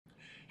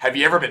Have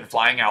you ever been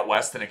flying out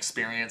west and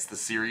experienced the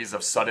series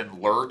of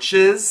sudden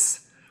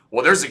lurches?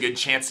 Well, there's a good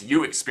chance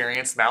you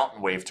experienced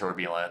mountain wave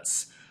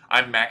turbulence.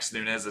 I'm Max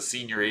Nunez, a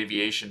senior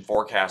aviation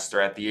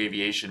forecaster at the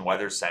Aviation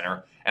Weather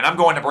Center, and I'm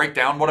going to break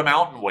down what a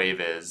mountain wave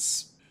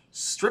is.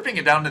 Stripping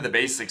it down to the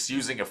basics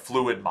using a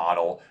fluid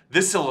model,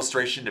 this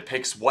illustration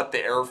depicts what the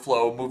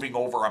airflow moving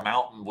over a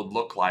mountain would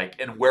look like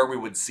and where we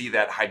would see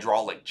that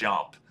hydraulic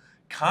jump.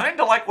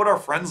 Kinda like what our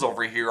friends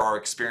over here are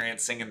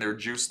experiencing in their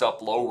juiced up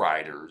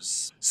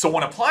lowriders. So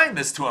when applying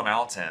this to a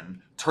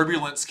mountain,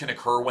 turbulence can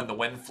occur when the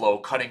wind flow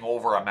cutting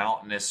over a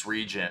mountainous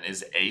region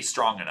is A,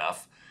 strong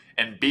enough,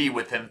 and B,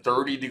 within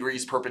 30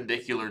 degrees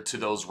perpendicular to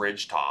those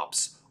ridge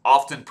tops,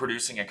 often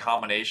producing a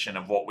combination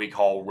of what we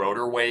call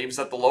rotor waves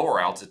at the lower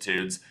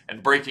altitudes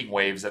and braking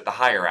waves at the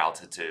higher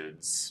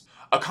altitudes.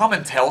 A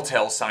common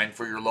telltale sign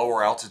for your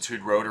lower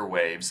altitude rotor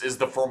waves is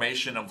the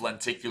formation of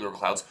lenticular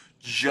clouds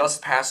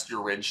just past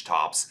your ridge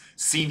tops,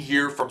 seen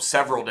here from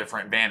several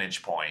different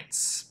vantage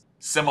points.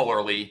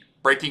 Similarly,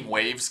 braking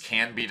waves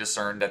can be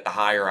discerned at the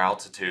higher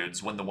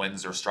altitudes when the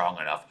winds are strong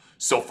enough.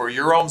 So for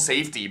your own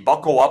safety,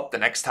 buckle up the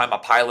next time a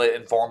pilot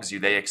informs you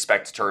they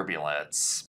expect turbulence.